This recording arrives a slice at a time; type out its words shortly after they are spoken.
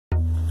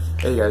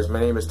Hey guys, my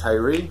name is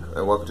Tyree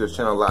and welcome to the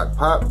channel Loc'd,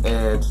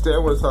 and today I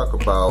want to talk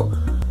about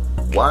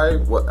why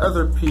what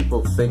other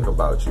people think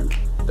about you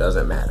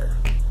doesn't matter.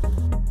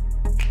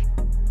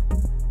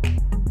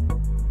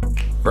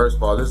 First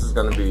of all, this is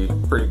going to be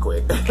pretty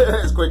quick,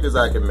 as quick as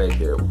I can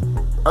make it.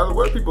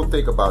 What people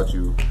think about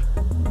you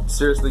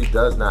seriously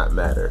does not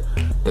matter.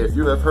 If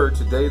you have heard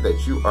today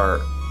that you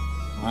are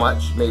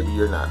maybe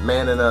you're not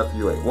man enough,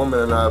 you ain't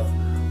woman enough,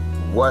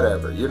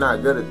 whatever, you're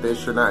not good at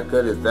this, you're not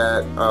good at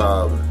that,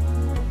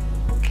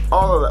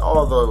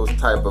 all those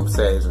type of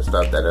sayings and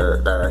stuff that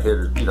are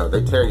here to,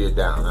 they tear you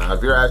down. Now,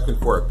 if you're asking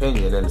for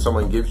opinion and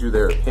someone gives you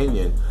their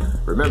opinion,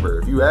 remember,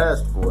 if you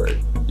asked for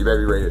it, you better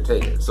be ready to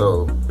take it.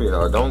 So,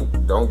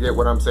 don't get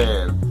what I'm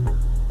saying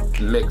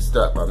mixed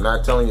up. I'm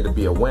not telling you to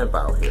be a wimp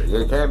out here.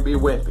 You can't be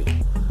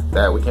wimpy.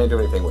 That we can't do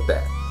anything with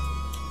that.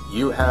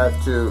 You have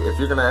to, if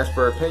you're going to ask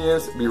for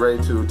opinions, be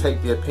ready to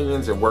take the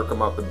opinions and work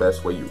them out the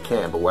best way you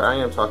can. But what I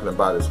am talking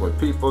about is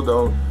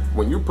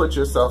when you put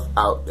yourself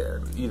out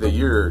there, either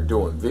you're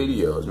doing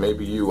videos,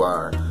 maybe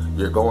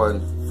you're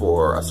going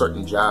for a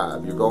certain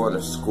job, you're going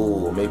to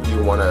school, maybe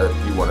you want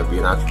to be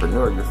an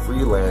entrepreneur, you're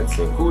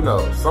freelancing, who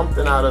knows,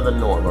 something out of the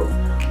norm of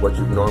what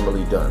you've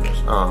normally done.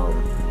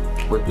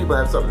 When people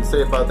have something to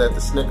say about that, the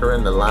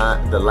snickering, the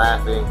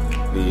laughing,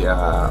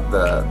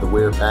 the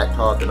weird back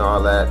talk and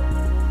all that,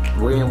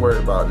 we ain't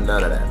worried about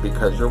none of that,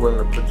 because you're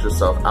willing to put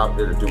yourself out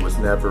there to do what's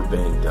never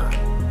been done.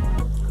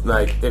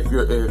 Like if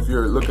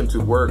you're looking to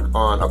work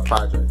on a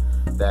project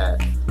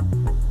that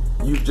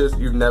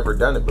you've never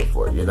done it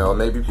before,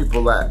 maybe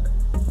people that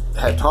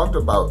had talked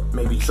about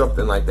maybe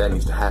something like that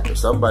needs to happen.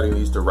 Somebody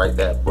needs to write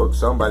that book.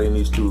 Somebody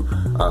needs to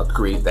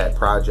create that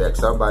project.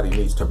 Somebody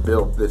needs to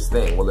build this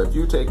thing. Well, if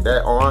you take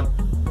that on,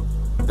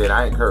 then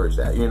I encourage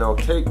that.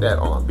 Take that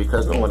on,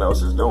 because no one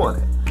else is doing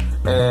it.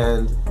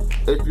 And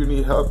if you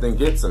need help, then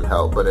get some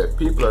help. But if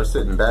people are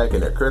sitting back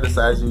and they're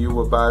criticizing you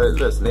about it,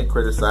 listen, they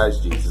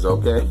criticized Jesus,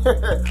 okay?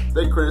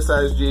 They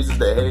criticized Jesus,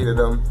 they hated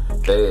him,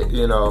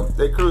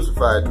 they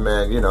crucified the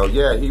man,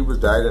 yeah,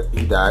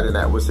 he died, and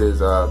that was his,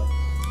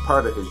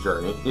 part of his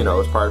journey,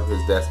 it's part of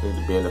his destiny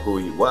to being who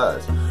he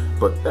was.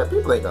 But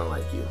people ain't gonna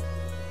like you.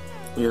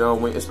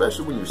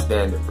 Especially when you're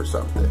standing for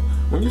something.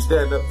 When you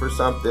stand up for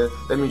something,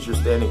 that means you're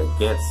standing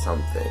against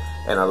something.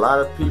 And a lot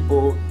of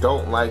people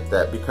don't like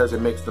that, because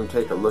it makes them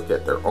take a look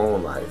at their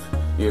own life,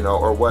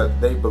 or what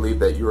they believe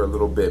that you're a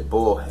little bit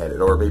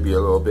bullheaded or maybe a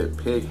little bit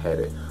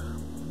pig-headed.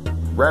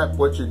 Wrap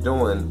what you're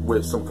doing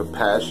with some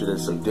compassion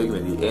and some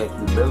dignity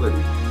and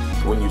humility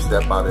when you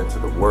step out into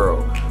the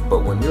world.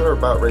 But when you're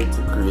about ready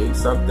to create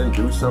something,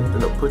 do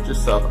something, or put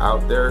yourself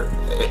out there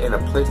in a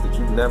place that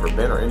you've never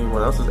been or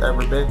anyone else has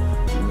ever been,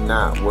 do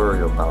not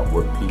worry about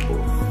what people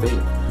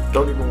think.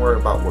 Don't even worry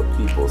about what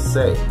people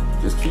say.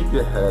 Just keep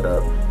your head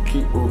up,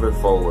 keep moving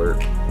forward,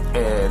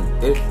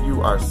 and if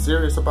you are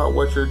serious about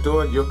what you're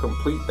doing, you'll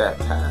complete that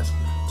task.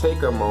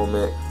 Take a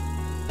moment,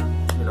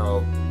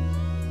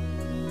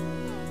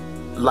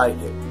 like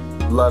it,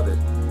 love it,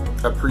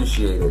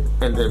 appreciate it,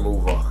 and then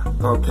move on.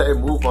 Okay,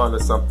 move on to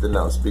something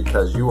else,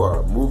 because you are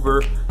a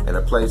mover in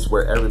a place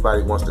where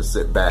everybody wants to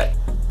sit back,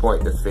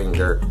 point the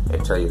finger,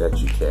 and tell you that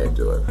you can't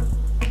do it.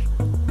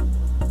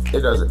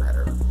 It doesn't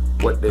matter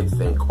what they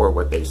think or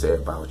what they say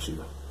about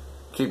you.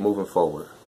 Keep moving forward.